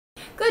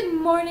Good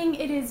morning,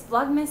 it is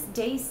Vlogmas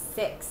day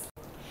 6.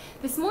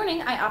 This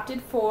morning I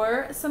opted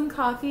for some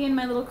coffee in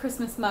my little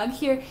Christmas mug.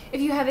 Here, if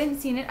you haven't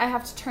seen it, I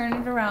have to turn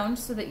it around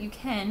so that you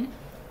can,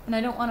 and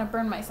I don't want to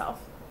burn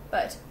myself.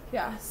 But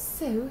yeah,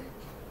 so,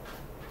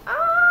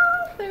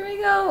 there we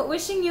go.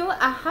 Wishing you a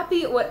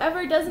happy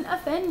whatever doesn't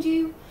offend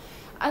you.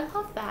 I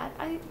love that.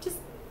 I just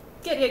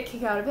get a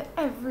kick out of it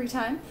every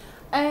time.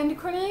 And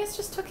Cornelius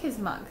just took his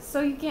mug, so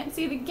you can't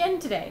see it again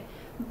today.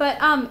 But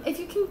if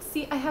you can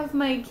see, I have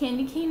my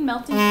candy cane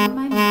melting in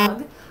my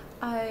mug.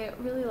 I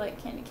really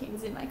like candy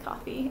canes in my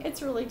coffee.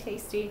 It's really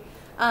tasty.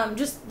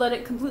 Just let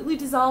it completely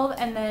dissolve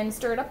and then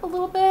stir it up a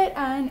little bit,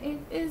 and it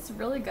is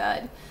really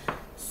good.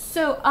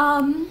 So,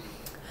 I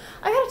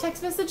got a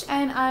text message,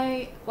 and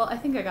I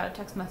think I got a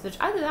text message.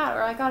 Either that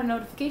or I got a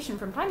notification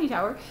from Tiny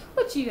Tower,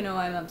 which you know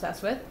I'm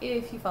obsessed with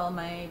if you follow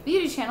my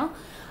beauty channel.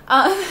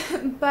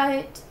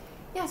 But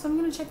yeah, so I'm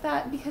going to check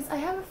that because I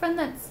have a friend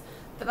that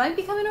might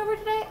be coming over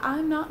today.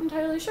 I'm not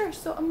entirely sure,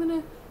 so I'm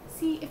gonna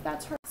see if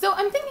that's her. So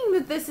I'm thinking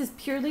that this is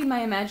purely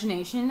my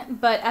imagination,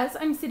 but as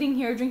I'm sitting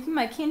here drinking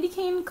my candy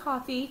cane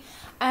coffee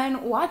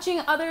and watching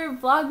other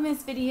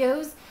Vlogmas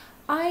videos,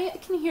 I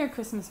can hear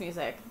Christmas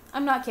music.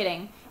 I'm not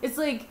kidding. It's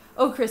like,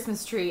 oh,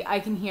 Christmas tree, I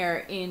can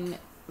hear in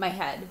my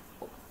head.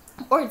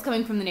 Or it's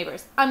coming from the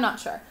neighbors. I'm not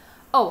sure.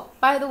 Oh,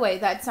 by the way,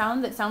 that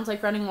sounds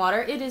like running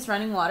water, it is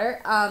running water.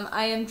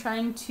 I am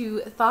trying to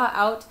thaw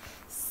out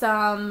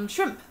some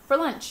shrimp for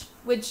lunch,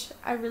 which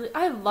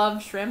I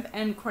love shrimp,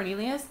 and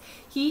Cornelius,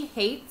 he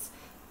hates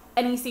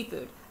any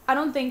seafood. I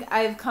don't think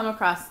I've come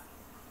across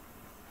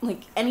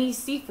like any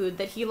seafood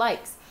that he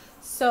likes.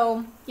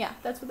 So yeah,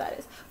 that's what that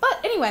is.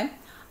 But anyway,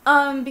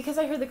 because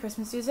I heard the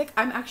Christmas music,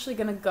 I'm actually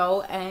gonna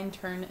go and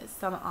turn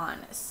some on.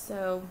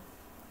 So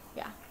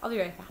yeah, I'll be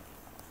right back.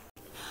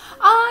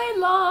 I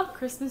love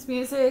Christmas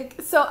music.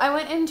 So I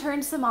went and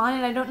turned some on,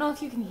 and I don't know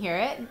if you can hear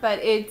it, but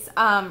it's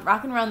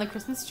rocking around the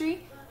Christmas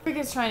tree.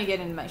 Cricket's trying to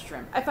get into my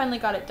shrimp. I finally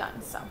got it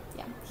done, so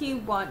yeah, he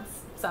wants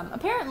some.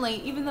 Apparently,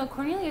 even though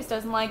Cornelius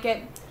doesn't like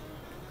it,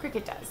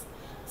 Cricket does.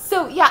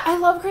 So yeah, I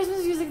love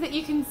Christmas music that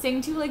you can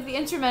sing to. Like, the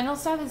instrumental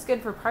stuff is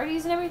good for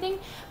parties and everything,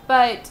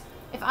 but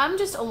if I'm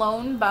just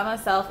alone by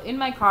myself in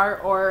my car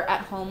or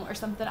at home or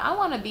something, I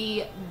want to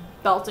be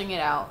belting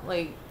it out,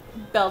 like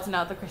belting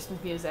out the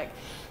Christmas music.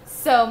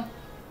 So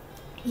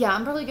yeah,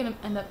 I'm probably going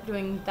to end up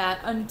doing that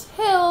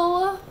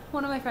until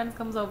one of my friends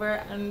comes over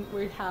and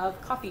we have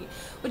coffee,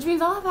 which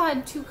means I'll have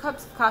had 2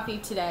 cups of coffee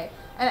today.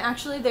 And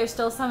actually, there's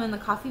still some in the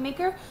coffee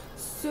maker,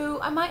 so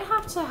I might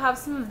have to have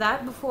some of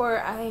that before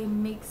I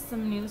make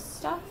some new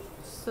stuff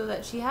so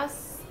that she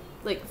has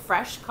like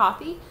fresh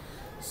coffee.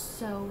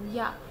 So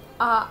yeah,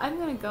 I'm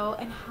going to go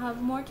and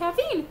have more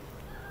caffeine.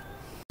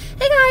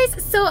 Hey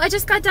guys, so I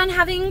just got done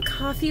having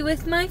coffee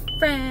with my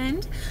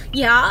friend.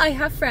 Yeah, I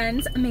have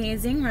friends,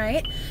 amazing,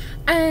 right?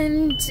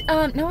 And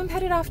now I'm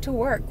headed off to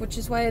work, which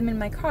is why I'm in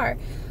my car.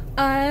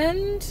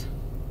 And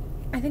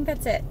I think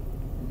that's it.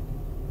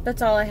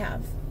 That's all I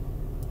have.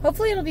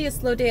 Hopefully it'll be a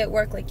slow day at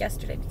work like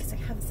yesterday, because I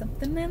have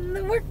something in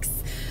the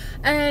works.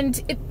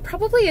 And it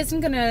probably isn't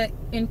going to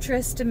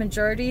interest a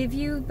majority of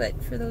you,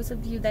 but for those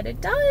of you that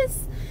it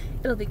does,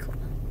 it'll be cool.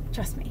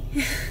 Trust me.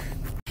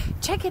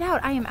 Check it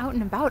out, I am out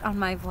and about on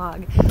my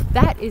vlog.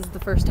 That is the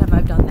first time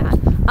I've done that.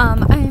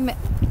 I'm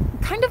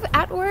kind of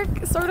at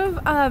work, sort of.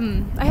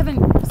 I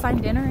haven't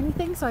signed in or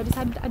anything, so I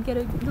decided I'd get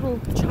a little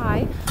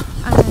chai,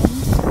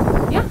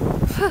 and yeah.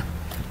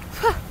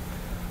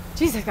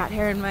 Jeez, I got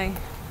hair in my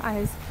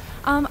eyes.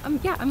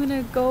 Yeah, I'm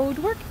gonna go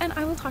to work, and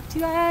I will talk to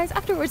you guys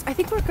afterwards. I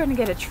think we're gonna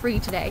get a tree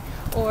today,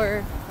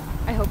 or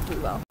I hope we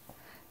will.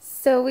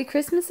 So we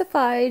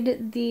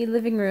Christmas-ified the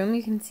living room.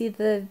 You can see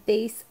the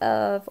base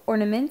of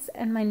ornaments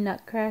and my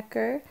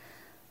nutcracker.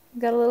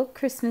 We've got a little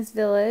Christmas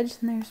village,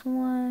 and there's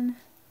one.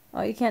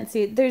 Oh, you can't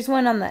see it. There's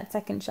one on that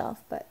second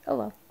shelf, but oh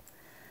well.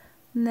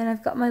 And then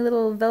I've got my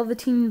little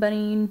Velveteen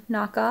Bunny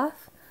knockoff,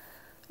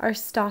 our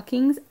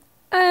stockings,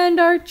 and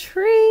our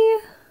tree.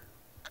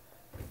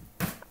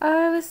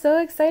 I was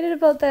so excited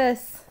about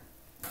this.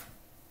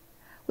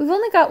 We've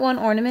only got 1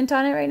 ornament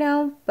on it right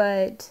now,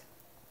 but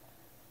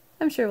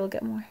I'm sure we'll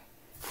get more.